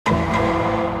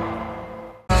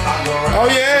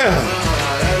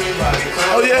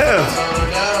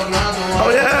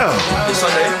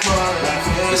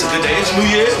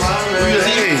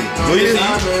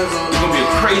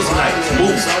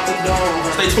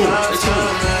Stay tuned.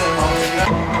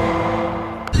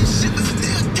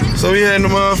 So we had in the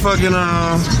motherfucking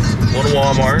On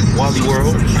Walmart, Wally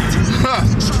World.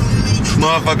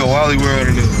 Motherfucking Wally World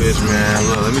in this bitch, man.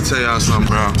 Look, let me tell y'all something,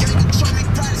 bro.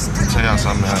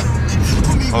 Man.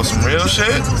 Oh, some real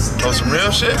shit? Oh, some real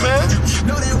shit, man?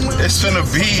 It's gonna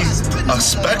be a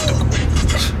spectacle.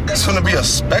 It's gonna be a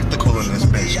spectacle in this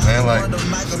bitch, man. Like,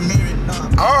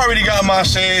 I already got my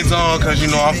shades on because, you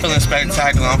know, I'm feeling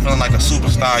spectacular. I'm feeling like a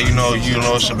superstar. You know,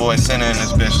 it's your boy Sinner in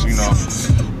this bitch, you know.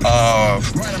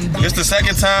 It's the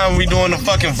second time we doing the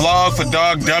fucking vlog for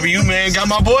DOGW, man. Got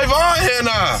my boy Vaughn here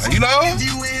now, you know?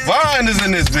 Vaughn is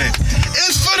in this bitch.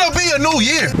 It's finna be a new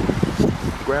year.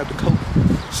 Grab the coat.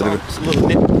 It's a little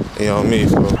nip. You know me,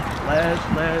 so. Last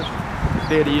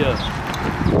day of the year.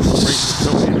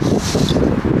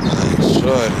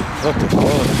 Shorty, what the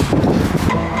fuck?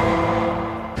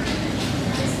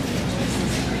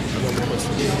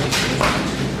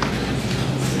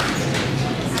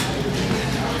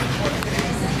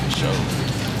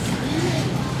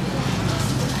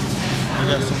 I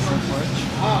got some fruit punch.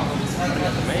 I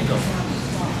got the mango.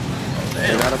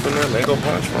 They got up in there mango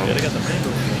punch, bro. Yeah, they got the mango.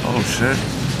 Oh shit.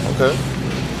 Okay.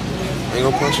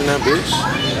 Mango punch in that bitch. I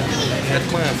had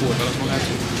planned for it, but I was gonna have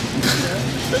to.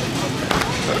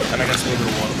 And I got some little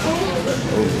water.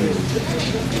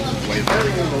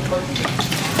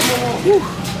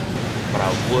 But I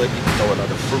would throw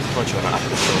another fruit punch on. I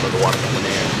could throw another watermelon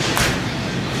in.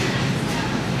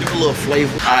 Give it a little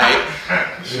flavor. Alright.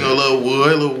 You know, a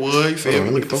little wood, you feel me?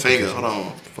 Look at the finger, hold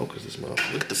on. Focus this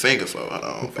motherfucker. Look at the finger, hold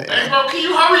on. Hey, bro, can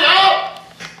you hurry up?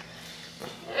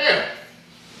 Yeah.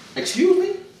 Excuse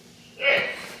me? Yeah.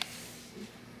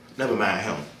 Never mind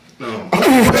him. No.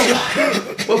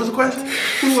 What was the question?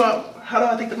 How do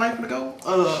I think the night gonna go?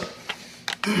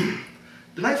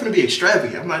 The night gonna be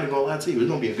extravagant. I'm not even gonna lie to you. It's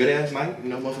gonna be a good ass night. You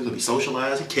know, motherfuckers gonna be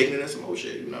socializing, kicking it and some old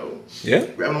shit. You know. Yeah.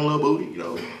 Grabbing a little booty. You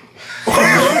know. You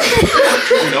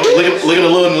know, look at the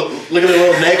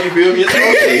little neck. You feel me? It's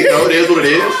okay. You know, it is what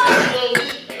it is.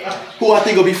 Who I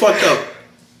think will be fucked up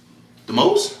the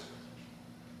most?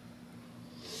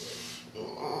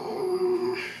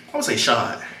 I'm gonna say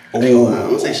Shad. I'm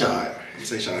gonna say Shad.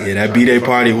 Yeah, that B-Day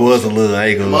party was a little, I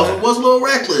ain't gonna lie. Motherfucker was a little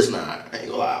reckless now. I ain't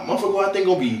gonna lie. Motherfucker who I think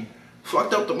gonna be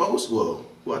fucked up the most, well,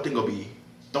 who I think gonna be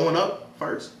throwing up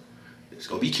first, it's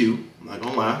gonna be Q. I'm not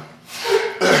gonna lie.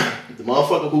 The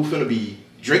motherfucker who finna be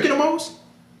drinking the most,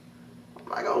 I'm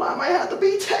not gonna lie, might have to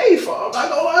be Tay, for. I'm not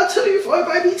gonna lie to you, for it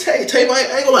might be Tay. Tay might,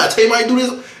 I ain't gonna lie, Tay might do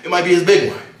this, it might be his big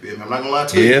one. I'm not gonna lie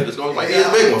to you, it's gonna be his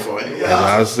big one for it. That's what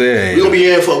I said. We're gonna be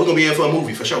in for a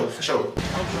movie, for sure, for sure.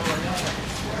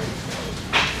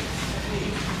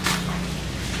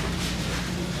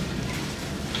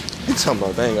 You talking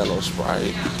about they ain't got no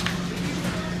Sprite.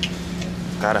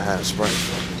 Gotta have Sprite.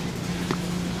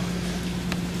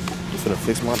 You finna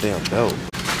fix my damn belt.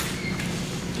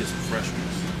 Get some fresh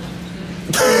ones.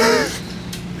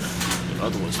 The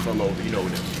other ones fall over, you know,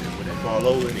 when they fall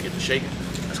over and they get to shaking,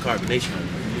 that's carbonation.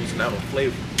 You're losing out on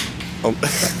flavor. I'm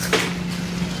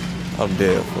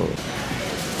dead for it.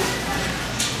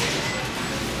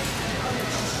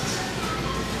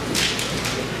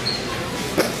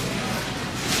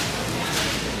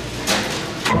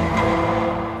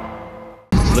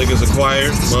 Liquors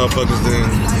acquired, motherfuckers then,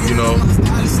 you know,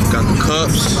 got the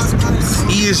cups.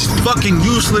 He is fucking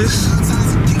useless.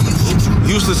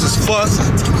 Useless as fuck,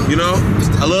 you know.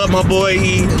 I love my boy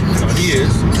E. He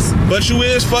is. But you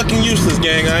is fucking useless,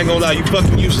 gang. I ain't gonna lie, you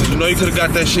fucking useless. You know you could've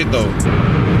got that shit though.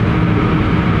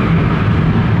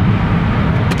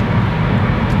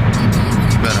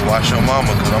 You better watch your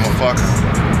mama, cause I'm a fucker.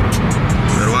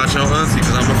 You better watch your auntie,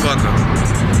 cause I'm a fucker.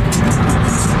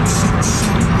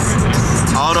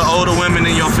 All the older women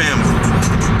in your family.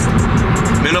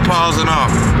 Menopause and all.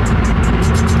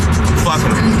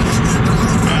 Fucking them.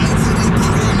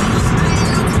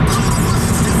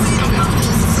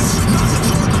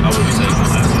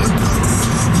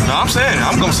 No, I'm saying it.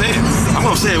 I'm gonna say it. I'm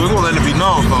gonna say it. We're gonna let it be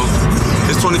known, folks.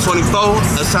 It's 2024.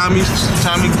 It's time to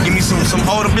give me some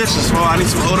older bitches, folks. I need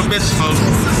some older bitches, folks.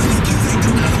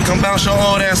 Come bounce your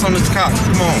old ass on this couch.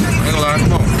 Come on. Ain't gonna lie.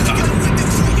 Come on.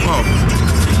 Come on.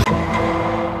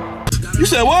 You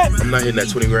said what? I'm not hitting that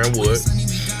 20 gram wood.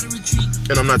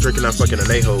 And I'm not drinking that fucking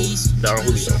Ethoo Don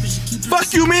Julio.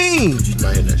 Fuck you mean? I'm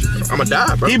not hitting that shit, bro. I'ma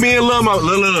die, bro. He being little mama.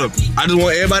 Look. I just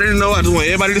want everybody to know. I just want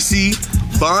everybody to see.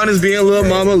 Vaughn is being little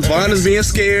mama. Vaughn is being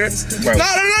scared. Bro. No.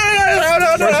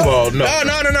 First of all, no.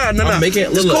 No. I'm making it.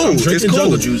 Look, it's cool. I'm drinking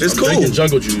jungle juice. It's I'm cool. drinking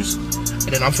jungle juice.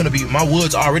 And then I'm finna be, my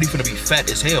wood's already finna be fat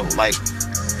as hell. Like,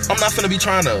 I'm not finna be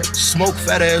trying to smoke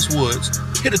fat ass woods.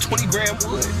 Hit a 20 gram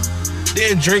wood.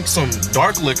 then drink some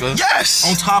dark liquor. Yes.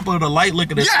 On top of the light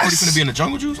liquor that's already Yes. finna be in the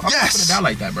jungle juice. I'm not finna die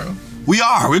like that, bro. We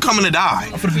are. We're coming to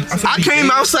die. I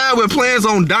came outside with plans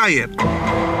on diet.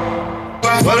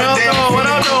 What up, though? What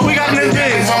up, though? We got this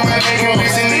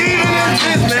bitch.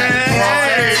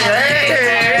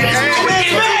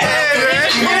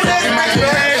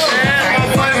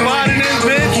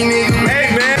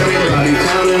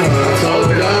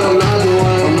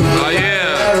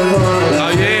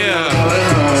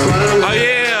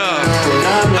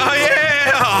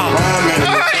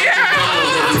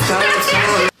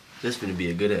 This finna be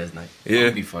a good ass night. Yeah.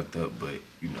 I'll be fucked up, but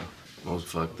you know, most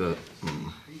fucked up.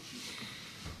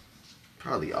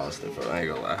 Probably Austin, bro. I ain't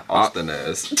gonna lie. Austin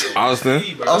ass. Austin?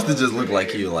 Austin just look like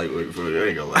he like wait for it. I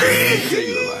ain't gonna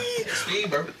lie.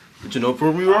 Steve, bro. But you know,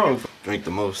 prove me wrong. Drink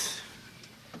the most.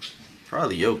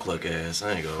 Probably your cluck ass.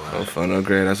 I ain't gonna lie. Oh, fun, oh,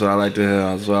 great. That's what I like to hear.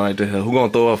 That's what I like to hear. Who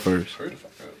gonna throw up first?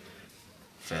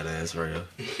 Fat ass Rail.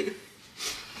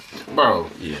 Bro,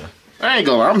 Yeah. I ain't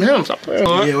gonna lie, I'm him. Stop playing.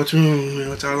 Yeah, what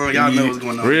y'all on? Y'all know what's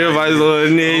going on. Real Vice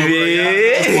Lord Navy.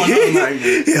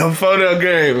 Yeah, photo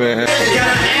game, man.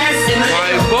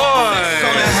 My boy.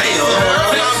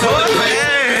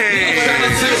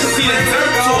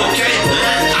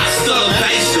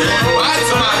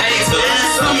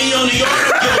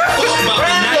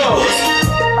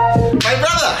 My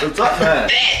brother. What's up, man?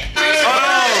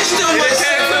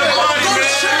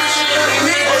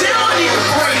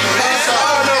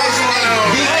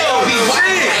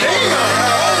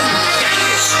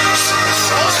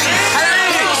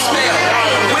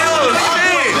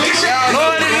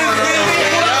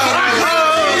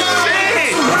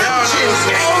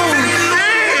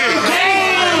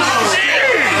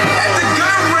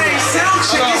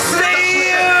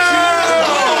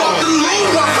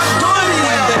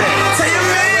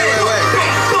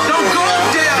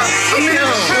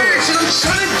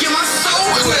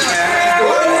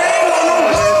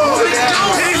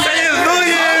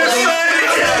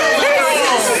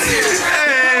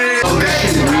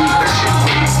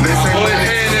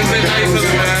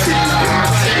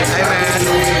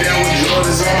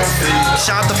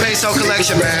 Shout the peso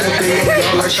collection, man.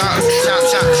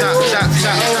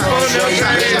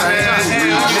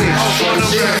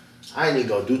 I ain't even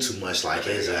gonna do too much like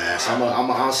his ass.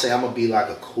 I'll say I'm gonna be like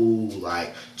a cool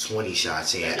like 20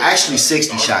 shots in. Actually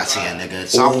 60 shots in, nigga.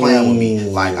 Stop playing with me.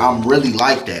 Like I'm really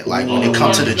like that. Like when it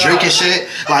comes to the drinking shit,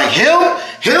 like him, I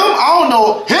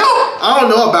don't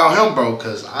know about him, bro.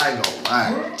 Cause I ain't gonna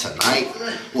lie. Tonight,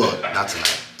 well, not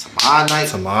tonight.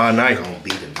 Tomorrow night gonna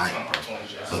be the night, bro.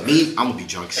 But me, I'm gonna be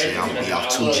drunk as shit. I'm gonna be off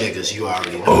 2 jiggers. You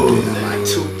already know. Like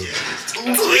 2 jiggers. 2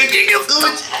 jiggers.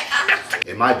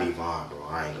 It might be Vaughn, bro.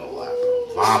 I ain't gonna lie, bro.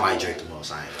 Vaughn might drink the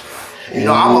most. I ain't gonna lie. You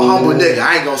know, I'm a humble nigga.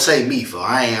 I ain't gonna say me, for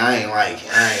I ain't like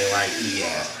E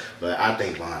ass. But I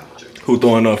think Vaughn gonna drink. Who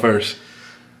throwing up first?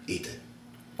 Ethan.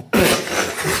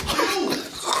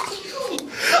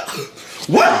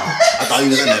 What? I thought he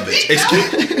was in that bitch.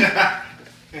 Excuse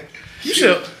me. You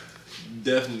should.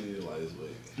 Definitely the lightest way.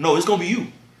 No, it's gonna be you.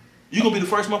 You gonna be the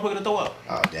first motherfucker to throw up.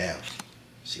 Oh damn.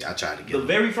 See, I tried to get The him.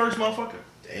 very first motherfucker.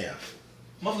 Damn.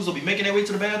 Motherfuckers will be making their way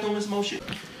to the bathroom and some more shit.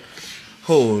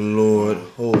 Oh Lord,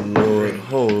 oh Lord,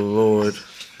 oh Lord.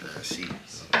 Let's see.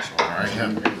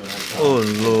 Oh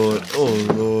Lord, oh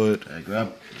Lord. Hey,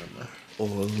 grab. Oh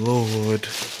Lord.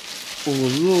 Oh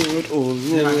Lord, oh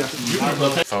Lord.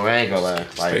 So I ain't gonna lie.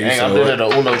 Like, Hey, I'm doing it the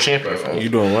Uno champion. You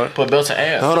doing what? Put belt to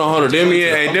ass. Hold on. Dim me in.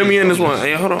 Hey, dim me in this one.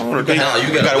 Hey, hold on. You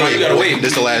gotta wait.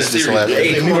 This the last.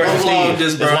 Hey, can we vlog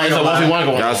this, bro?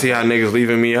 Y'all see how niggas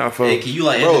leaving me out for? Hey, can you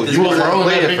like edit this? You want to roll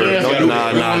that first?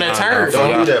 Nah.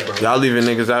 Don't do that, bro. Y'all leaving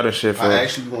niggas out of shit for. Hey,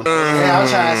 I'm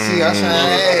trying to see. I'm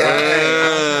trying.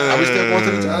 Hey, are we still going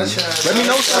to the time? Let me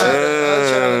know,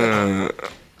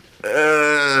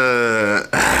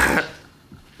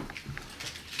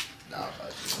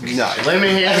 Nah, let me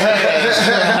hear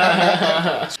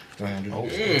Let's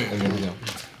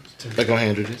go ahead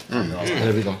and do this.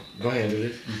 There we go. Go ahead and do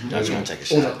this. I just want to take a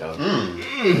shot, though.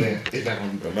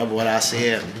 Remember what I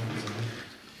said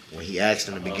when he asked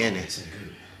in the beginning,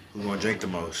 who gonna drink the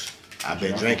most? I've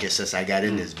been drinking since I got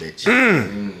in this bitch.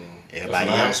 Everybody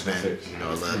else been,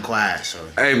 a little quiet. So.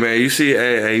 Hey man, you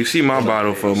see my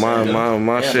bottle for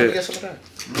my shit.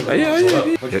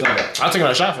 Yeah. I'll take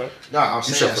another shot for it. No, I'm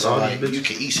saying so like, you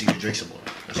can eat so you can drink some more.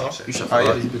 That's what I'm saying. You should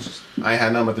follow these bitches. I ain't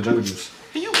had nothing but the jungle juice.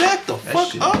 Can you back the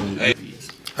fuck up? Hey.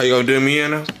 How you gonna do me in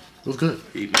now? What's good?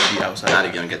 He be outside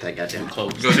again. Get that goddamn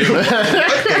clothes. You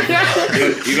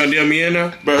gonna deal me in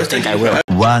now? Bro, I think I will.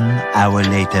 1 hour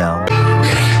later.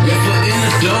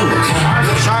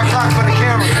 Shot clock for the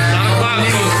camera.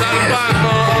 Shot o'clock,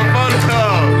 phone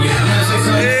talk. Yeah.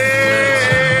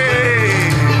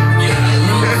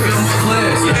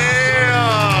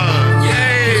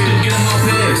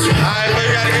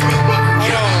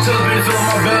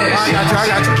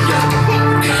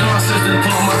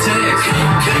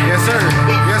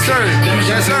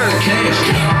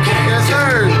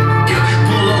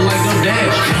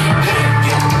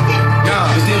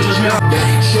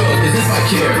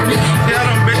 them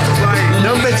bitches like.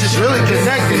 Them bitches really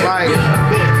connected. Like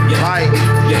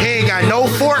he ain't got no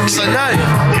forks or nothing.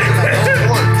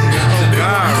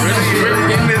 God, really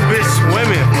getting this bitch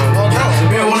swimming.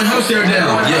 Yeah, want to help tear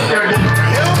down. Yeah.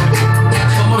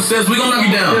 Come upstairs, we gonna knock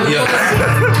you down. Yeah.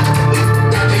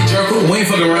 Hey, Jericho, we ain't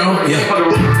fucking around. Yeah.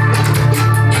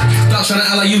 Stop trying to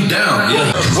act like you down.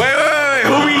 Yeah. Wait.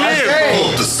 Who we in?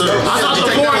 I thought the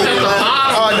fourth at the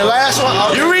bottom. The last one.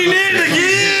 You reneged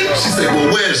again? She said,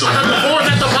 well, where's I thought the fourth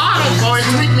at the bottom, so it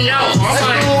freaked me out. So I'm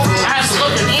like, I had to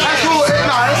look at it. That's cool.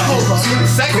 Nah, that's cool.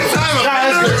 Second time I'm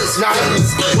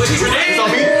Wait, you reneged on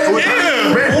me?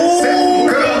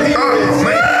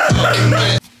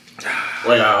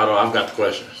 Wait, I've got the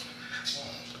questions.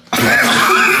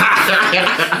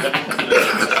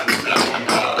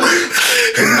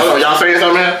 Hello, y'all saying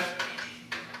something, man?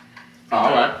 Oh,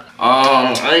 alright. I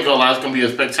ain't gonna lie, it's gonna be a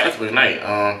spectacular night.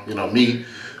 You know, me,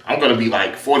 I'm gonna be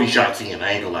like 40 shots in,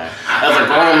 I ain't gonna lie. As a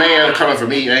grown man coming for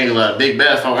me, I ain't gonna lie, big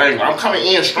bass, I'm coming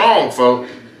in strong, folks.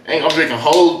 I'm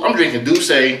drinking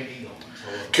Douce,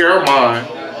 Caramine,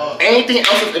 anything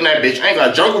else is in that bitch. I ain't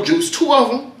got Jungle Juice, 2 of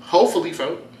them, hopefully,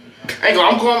 folks.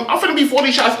 I'm finna be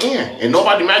 40 shots in, and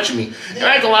nobody matching me. And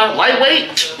I ain't gonna lie,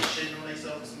 lightweight.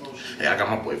 Hey, I got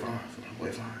my boyfriend.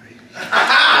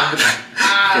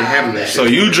 Can't handle that shit. So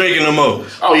you drinking the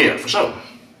most? Oh yeah, for sure.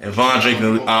 And Von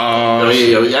drinking the Yeah. I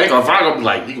ain't gonna. Von gonna be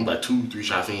like, you can be like 2-3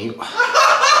 shots in. He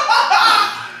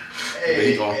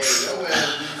gonna.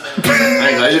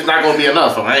 It's just not gonna be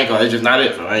enough. It's just not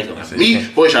it. I ain't gonna. Me,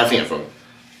 40 shots in, folks.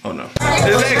 Oh no. Is that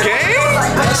gay?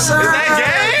 Is that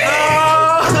gay?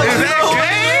 Is that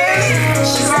gay?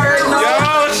 Yo,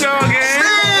 what's your game?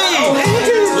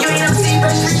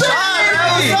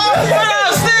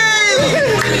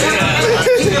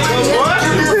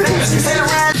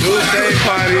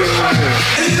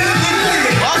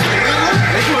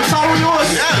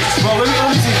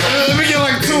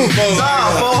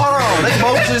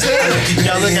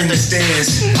 Y'all look at the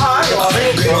stands.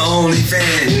 My only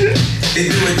fan. They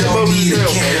do it, don't need a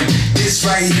cam. This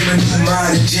right here, my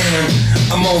mind jam.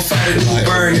 I'm on fire to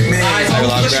burn it, man. I'm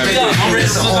ready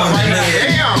to look up right now.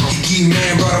 Damn. Kiki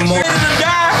man brought him on.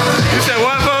 You said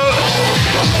what, folks?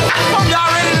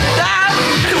 Y'all ready to die?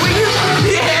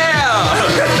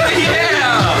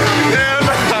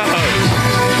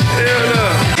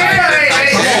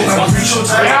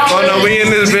 Oh no, we in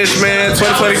this bitch, man.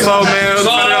 2024, man. Let's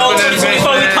put it up in this bitch,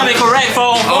 man. Coming correct,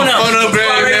 phone. Phone upgrade,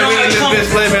 man. We in this bitch,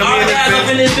 play, man.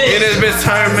 We in this bitch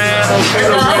turn, man.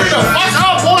 Hurry the fuck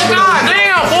up, boy. God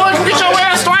damn, boy. Get your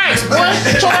ass strikes, boy.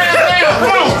 Get your ass down.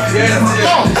 Come on.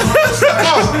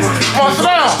 Come on, sit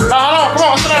down. Come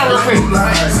on, sit down real quick.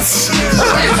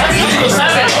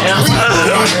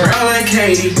 I like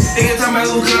Katie. Nigga talking about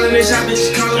who calling this shot,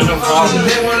 bitch calling my phone.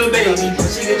 They want a baby.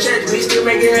 She can check, we still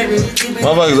make it happen.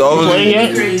 Motherfuckers over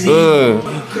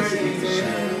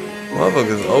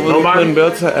Motherfuckers over putting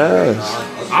belt to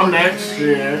ass. I'm next.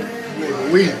 Yeah.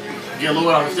 We get a little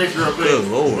out of the 6 real quick. Good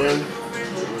Lord.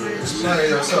 Sorry,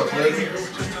 yourself, lady.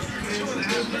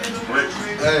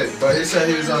 Hey, but he said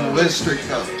he was on the win streak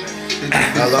count.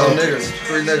 Hello, niggas.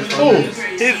 3 niggas. 4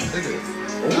 niggas.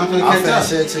 I'm finna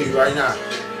say it to you right now.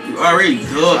 You already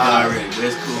good already.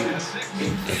 That's cool.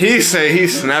 He say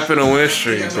he's snapping a win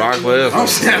streak. Brock Lesnar. I'm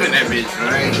snapping that bitch,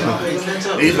 right?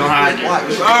 He's gonna hide it.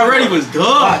 You already was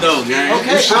dub though, gang.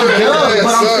 Okay, I'm done,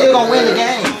 but I'm still gonna win the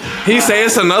game. He say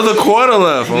it's another quarter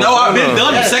left. No, I've been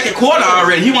done the second quarter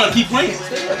already. He wanna keep playing.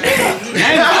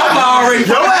 Game over already.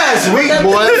 Your ass weak, boy.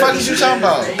 What the fuck is you talking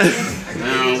about?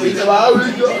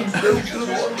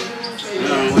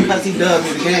 Because he done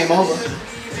with the game over.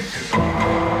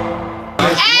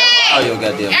 Hey!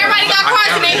 Everybody got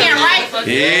cards in their hand, right?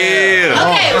 Yeah.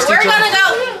 Okay, we're gonna go.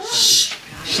 Shh.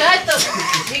 Shut the.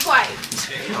 Be quiet.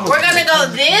 We're gonna go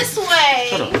this way.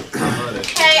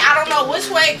 Okay, I don't know which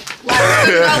way. Like, we're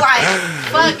gonna go like,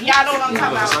 fuck, y'all know what I'm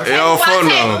talking about. Okay? Yo, phone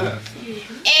number.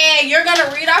 And you're gonna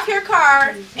read off your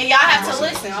card, and y'all have to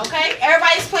listen, okay?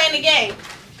 Everybody's playing the game,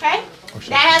 okay?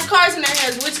 That has cards in their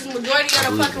hands, which is majority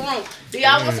of the fucking room. Do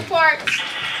y'all want some cards?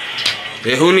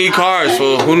 Yeah, who need cards?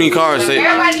 Well, who need cards? Say.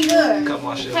 Everybody good.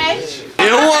 Okay? Yeah,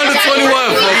 who on the 21?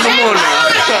 Well, come on now.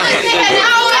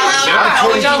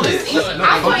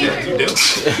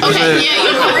 Okay, yeah,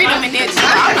 you can read them in there too.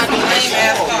 I'm not doing lame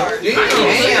ass cards.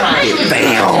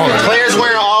 Damn. Players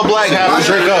wearing all black have to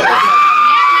drink up.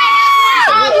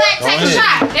 All black, take a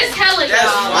shot. It's hella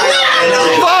y'all.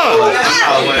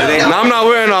 No, I'm not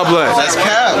wearing all black. That's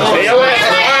cap. Hey,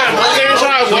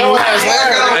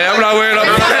 I'm not wearing all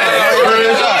black.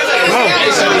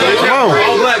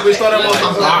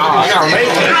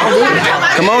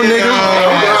 Come on, nigga.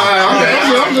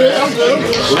 I'm good.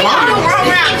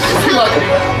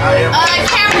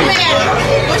 Cameraman,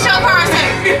 what's your car say?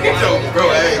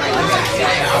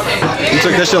 You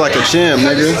took that shit like a champ,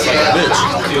 nigga.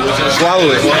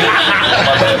 Swallow it.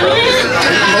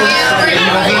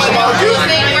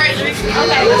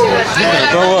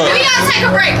 Throw up. We gotta take a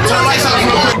break.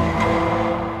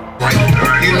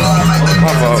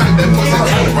 My fault.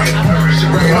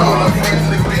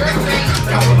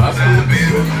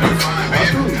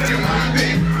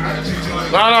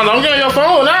 No, don't get on your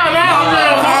phone. No, I'm getting on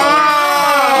your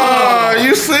phone.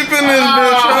 You sleep in this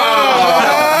bitch.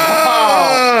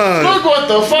 Look what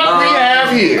the fuck we have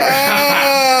here.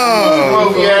 Look what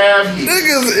we have here.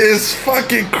 Niggas is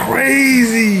fucking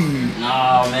crazy.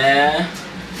 Nah, man.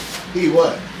 He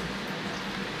what?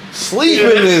 Sleep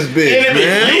in this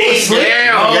bitch,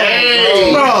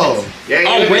 man. Bro.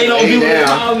 I'm waiting on you.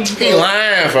 He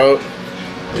lying, folks.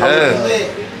 Yeah.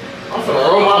 I'm finna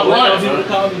roll my blunt.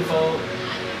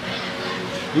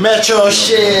 Metro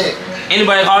shit.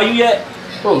 Anybody call you yet?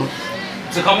 Who?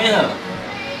 To come in here?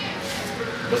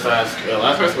 Besides,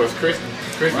 last person was Chris.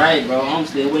 Right, bro. I'm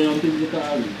still waiting on people to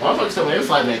call you. Motherfuckers tell me it's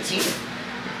like 19.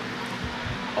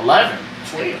 11.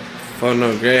 12. Oh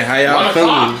no, great. How y'all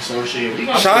feeling? So shit.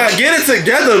 Shad, get it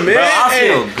together, man. Bro, I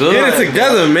feel good. Get it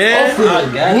together, man.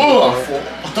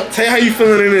 Tell you how you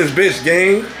feeling in this bitch,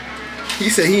 gang. He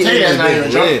said he ain't even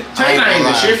Tell you not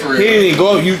even shit for real. He didn't even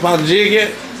go up. You about the jig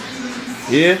yet?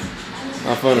 Yeah?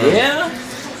 I fun up. Yeah?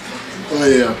 Oh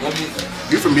yeah.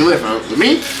 You from be lit, folks. With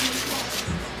me?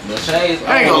 The shades.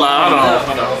 I ain't gonna lie.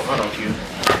 Hold on, Q.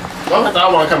 I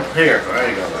want to come prepared, bro. I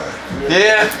ain't gonna lie.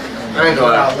 Yeah? I ain't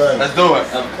gonna lie. Let's do it.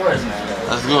 Of course, man.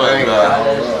 Let's do it.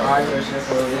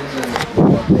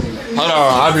 Hold on,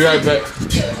 I'll be right back.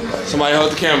 Somebody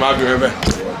hold the camera, I'll be right back.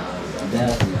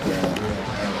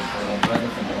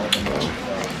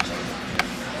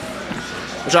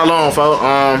 What y'all on, folks?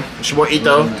 It's your boy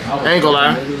Ethoo. I ain't gonna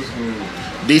lie.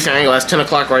 Decent angle. It's 10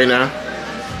 o'clock right now.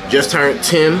 Just turned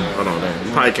 10. Hold on, man.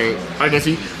 You probably can't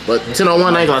see. But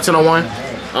 10:01, I ain't gonna lie. 10:01.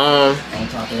 Hold on.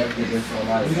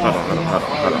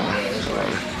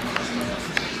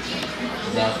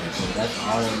 That's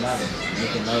all that matters.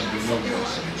 Making love be lovable.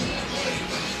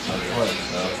 Of course,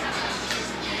 bro.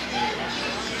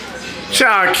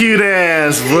 Y'all cute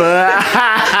ass, bro.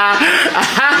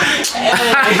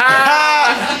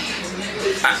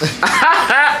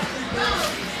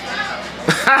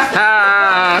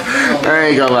 I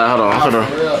ain't gonna lie. Hold on.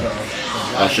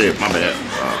 Oh shit, my bad.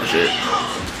 Oh shit.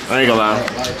 I ain't gonna lie.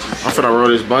 I'm finna roll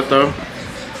this blunt though.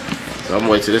 So I'm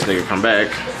gonna wait till this nigga come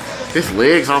back. His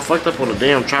legs all fucked up on the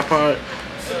damn tripod.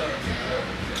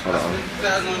 Hold on.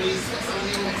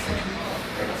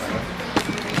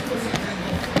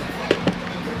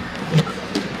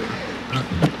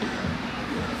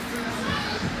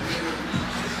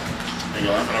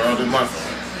 I'm finna roll this blunt.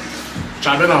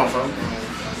 Chop it on, folks.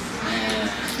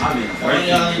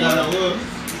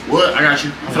 Wood? I got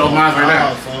you. I'm finna open mine right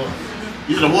now.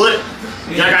 You the wood?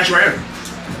 Yeah, I got you right here.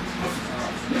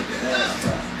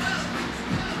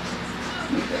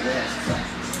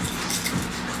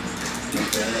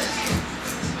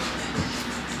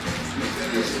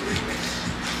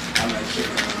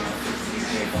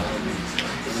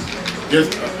 Yes,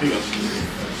 here you go.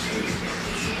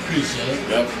 Appreciate it.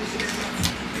 Yep.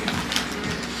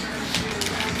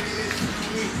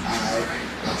 Alright.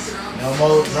 No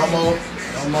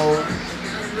more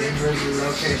individual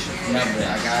location. I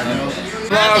got no.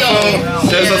 Vlog, folks.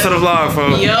 Say what's up to the vlog,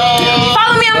 folks. Yo.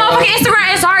 Follow me on motherfucking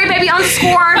Instagram at @sorrybaby_.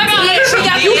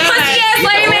 You pussy ass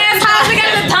lame ass house. We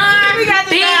got the time.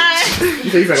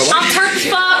 Bitch. I'm turned as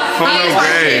fuck. Phone them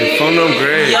great. Phone them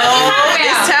great. Yo.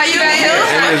 It's tell you right here.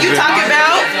 You talking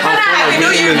about? I'm in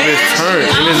this bitch turned.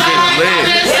 In this bitch lit.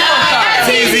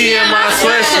 TZ in my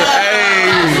sweatshirt. Ayy.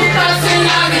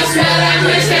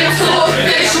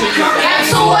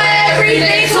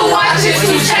 Everything to watch is to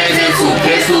change it to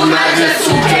pistol, not just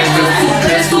to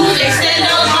pistol. Extend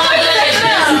those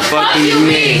arms. Fuck do you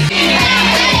mean?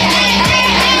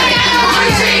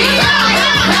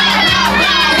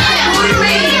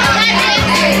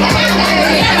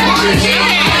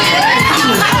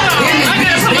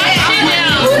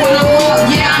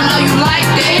 Yeah, I know you like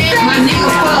that. My nigga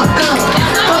fucked up.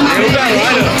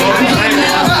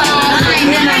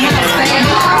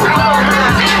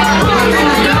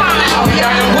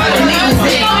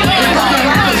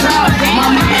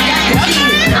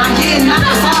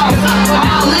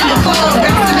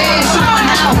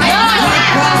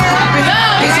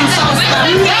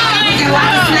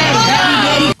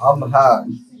 I'm high,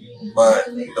 but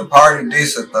the party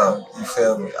decent though. You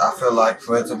feel me? I feel like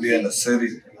for it to be in the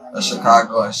city of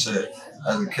Chicago and shit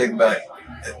as a kickback,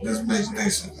 This bitch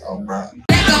decent. Oh, bro.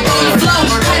 Back up on the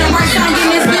floor. Had a right time in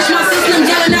this bitch. My system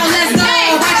yelling out, let's go.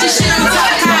 Watch your shit on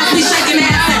top. We shaking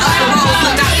ass and up the road.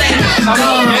 Look, I say,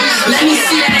 let me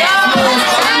see that ass move.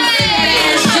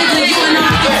 Jiggle, you and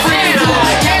all your friends.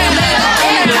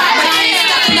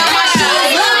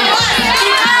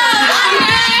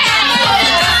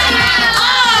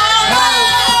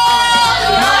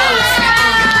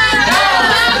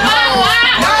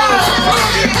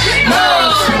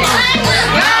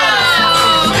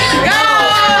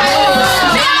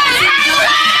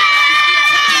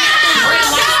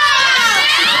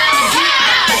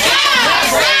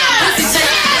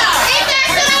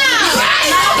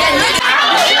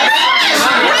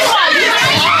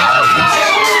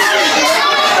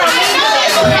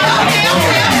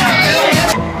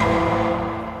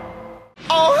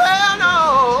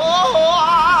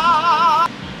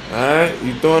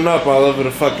 Throwing up all over the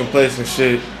fucking place and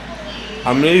shit.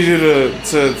 I need you to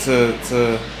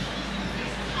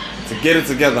get it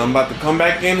together. I'm about to come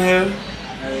back in here.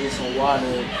 Hey, some water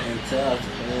and towels to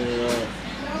clean it up.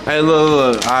 Hey,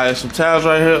 look. Alright, some towels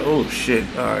right here. Oh shit.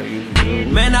 Alright, you.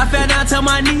 Man, I fell down to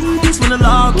my knees when the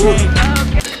law came.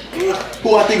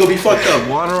 Who I think will be fucked up?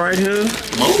 Water right here.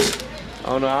 Most? I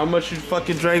don't know how much you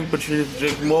fucking drank, but you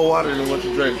drink more water than what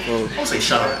you drank, bro. I'll say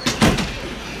Shad.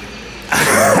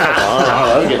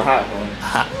 I'm getting hot, man.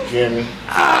 Jimmy.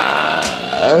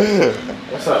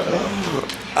 What's up, man?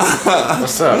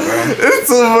 What's up, bro? It's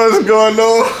too much going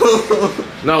on.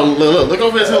 No, look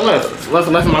over to the left. Left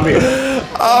of my beard.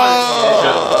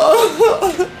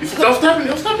 Don't step in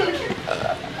the shit.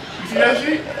 You see that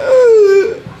shit?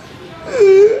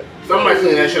 Somebody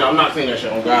clean that shit. I'm not cleaning that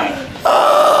shit on God.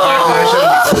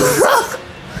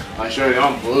 I'm sure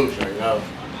I'm blue right now.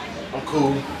 I'm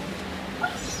cool.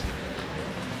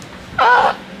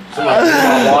 Somebody clean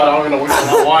my water. I don't even know which one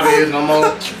my water is no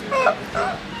more.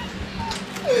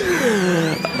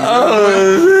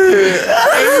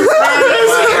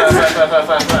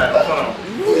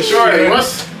 Shorty,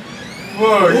 what's who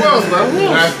else, man? Who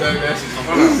else?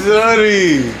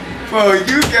 Shorty. Bro,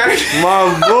 you got it. My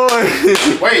boy.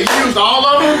 Wait, you used all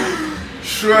of them?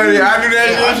 Shorty, I do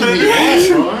that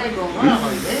shit. I ain't gonna lie,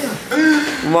 like,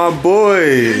 damn. My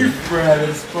boy. You fried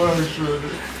as fuck, Shorty.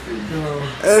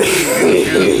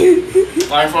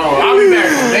 Like, bro, I'll be back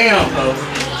from damn, though.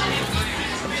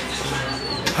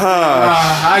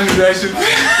 I knew that shit.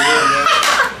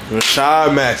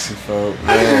 Rashad Maxey, folks,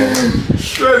 man.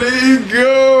 Shorty, you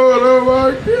good. Oh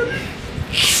my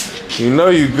goodness. You know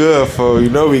you good, folks. You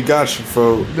know we got you,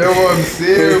 folks. That wasn't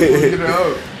serious. Get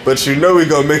out. But you know we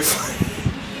gonna make fun.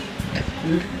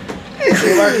 If I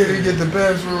can't get the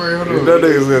password right, hold on. You know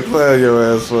niggas gonna clown your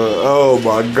ass, folks. Oh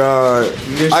my god.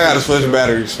 I gotta switch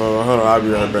batteries, folks. Hold on, I'll be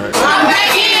right back. I'm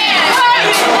back in.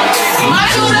 My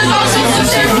shooters gon' shoot some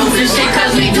shit, proof and shit,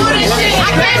 cause we do this shit. I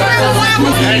can't remember why I'm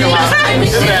with you.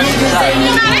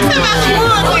 Nah, they come out the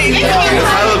wood.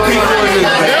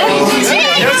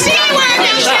 She ain't wearing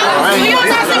that shit. You don't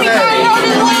talk to me, girl.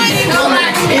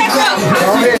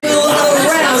 Roll this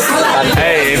one.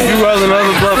 Hey, if you roll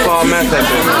another bluff, I'll match that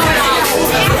bitch.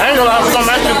 I ain't gonna lie, we're gonna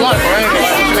match your blunt, bro. I ain't gonna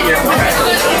lie,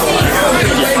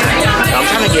 I'm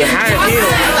trying to get high as hell.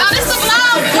 Oh, this is a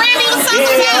vlog. Brandy was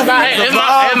something else. It's my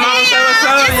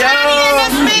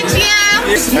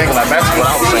I ain't gonna lie, that's what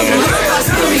I was saying.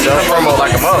 Don't promo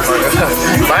like a motherfucker.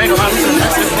 But I ain't gonna lie,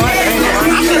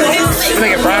 this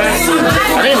nigga Brian, I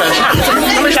didn't even shot.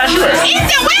 How many shots you at?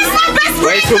 Ethan, where's my best friend?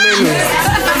 Way too many.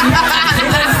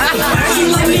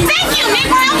 Thank you,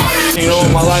 Negro. You know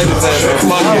what my life is at, man.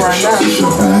 Fuck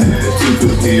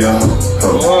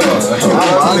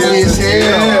I'm ugly as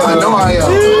hell. I know I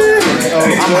am.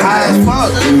 I'm high as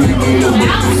fuck.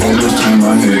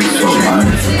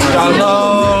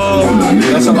 Hello.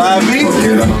 That's a live beat?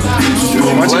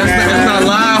 It's not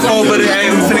live, folks, but it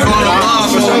ain't finna go on the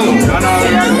live, folks.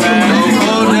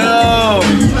 Oh no.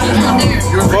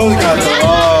 Your brother got the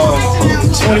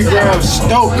 20 grams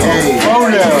stoked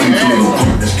on the down.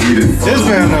 This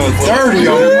man knows 30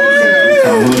 on the She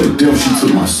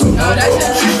took my soul. She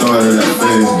started that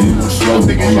fast, slow.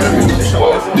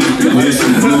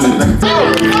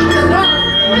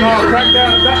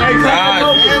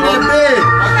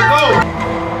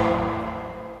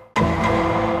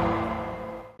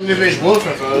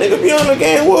 Nigga be on the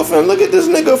game wolfing. Look at this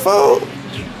nigga, folks.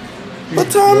 What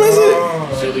time is it?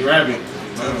 Silly rabbit.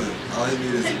 All he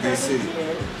needs is a DC.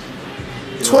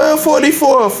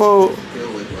 12:44, folks.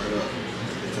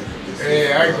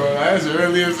 Hey, I ain't gonna lie, it's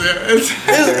early as hell. It's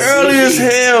early as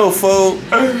hell, folks.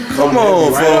 Come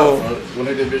on, folks. When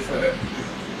they did this for that.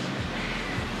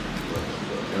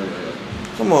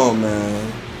 Come on,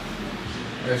 man.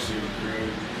 Hey, That shit was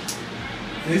crazy.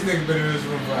 These niggas been in this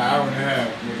room for an hour and a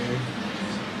half, man.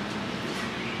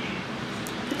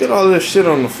 Look at all this shit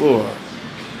on the floor.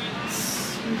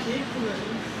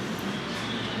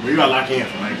 Well, you gotta lock in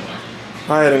for like.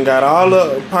 Probably got all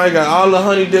the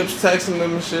honey dips texting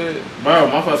them and shit. Bro,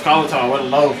 my first caller tone wasn't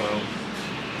low, bro.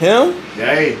 Him?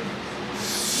 Yeah. Hey.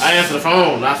 I answer the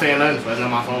phone, not saying nothing, but it's not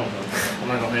my phone, bro. I'm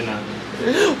not gonna hear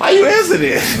nothing. Why you answer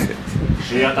this?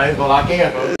 Shit, I thought he was gonna lock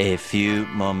in, bro. A few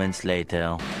moments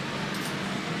later.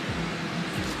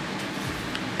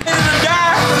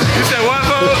 You said what,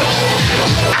 bro?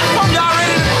 Y'all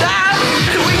ready to die?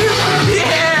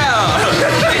 Yeah!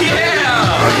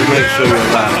 Make sure we're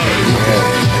alive.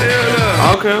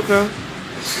 Okay.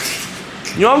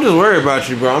 You know, I'm just worried about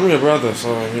you, bro. I'm your brother, so,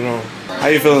 you know. How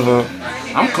you feeling, bro?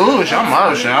 I'm cool with you. I'm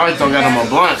out of shit. I always don't got no more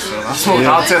blunts, so that's what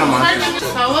I'll tell them.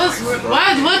 So what's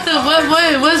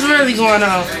really going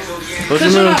on? What you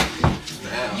mean?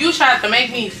 You tried to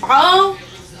make me fall?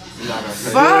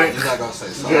 Fuck?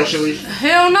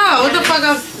 Hell no. What the fuck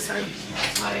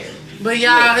But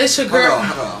y'all, it's your girl.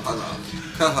 Hold on.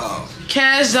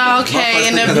 Cash Dog K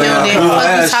in the building.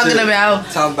 What you talking about?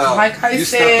 Like I you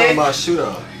said. You talking about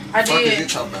shooter. I did. You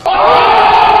talking about?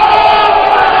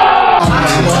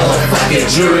 Motherfucking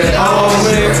jewelry on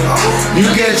me. You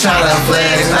can try to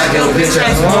flex like your bitch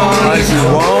ass want it. You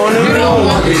don't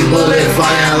want these bullets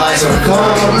flying like some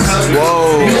cones.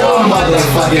 Whoa. You a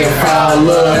motherfucking proud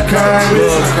little Kermit.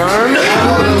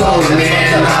 I'm a low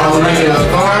man, I don't need a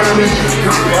garment.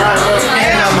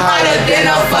 And I'm hotter than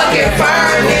a fucking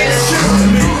furnace.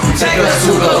 Take a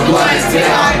super blunt, then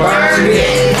I burn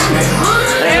it.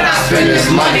 And I spend this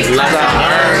money like I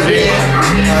earned it.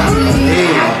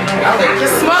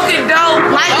 Smoking dope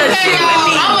like a shit with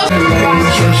me.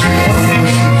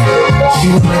 She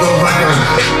wanna go viral.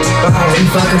 We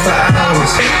fucking for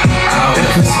hours. That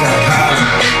pussy got power.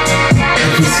 That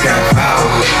pussy got power.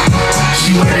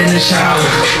 She wet in the shower.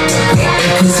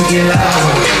 That pussy get loud.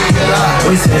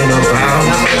 We say no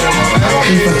bounds.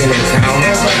 We fucking in town.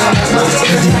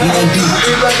 Cause it getting deep.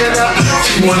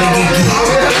 She wanna get geek.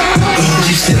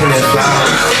 She sipping that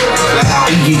flowers.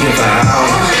 You geeking for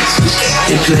hours.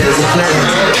 It clear as a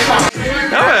cloud.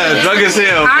 That man drunk as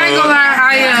hell, bro. I ain't gonna lie,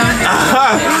 I am.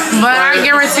 But I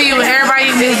guarantee you,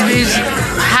 everybody in this bitch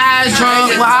high,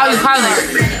 drunk, well, I was calling.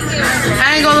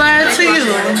 I ain't gonna lie to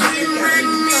you.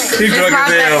 He drunk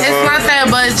as hell, bro. It's not that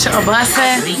much a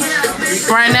busting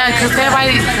right now, cause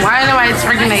everybody, why ain't nobody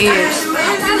twerking their ears?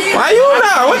 Why you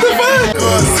not? What the fuck?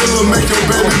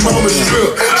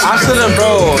 I should have,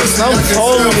 bro. Some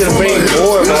told me to bring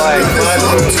more, but like,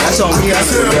 that's on me. I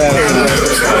should have.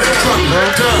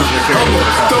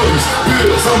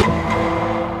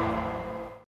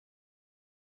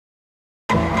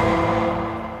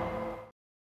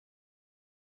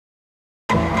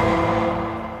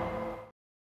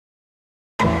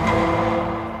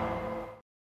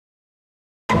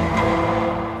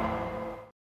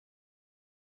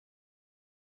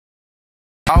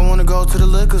 I wanna go to the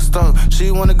liquor store. She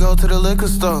wanna go to the liquor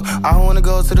store. I wanna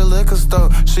go to the liquor store.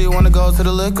 She wanna go to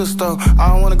the liquor store.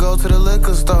 I wanna go to the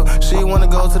liquor store. She wanna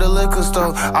go to the liquor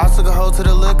store. I took a hoe to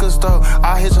the liquor store.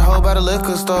 I hit your hoe by the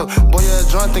liquor store. Boy, yeah,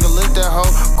 drunk, think I lick that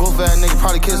hoe. Go fat nigga,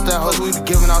 probably kiss that hoe. We be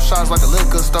giving out shots like a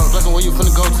liquor store. Listen, where you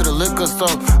finna go to the liquor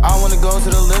store? I wanna go to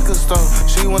the liquor store.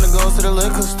 She wanna go to the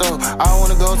liquor store. I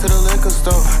wanna go to the liquor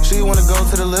store. She wanna go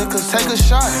to the liquor store. Take a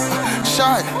shot,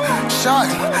 shot,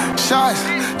 shot, shots.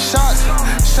 Shots,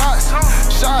 shots,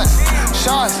 shots,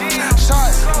 shots,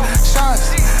 shots,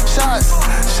 shots, shots,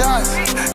 shots.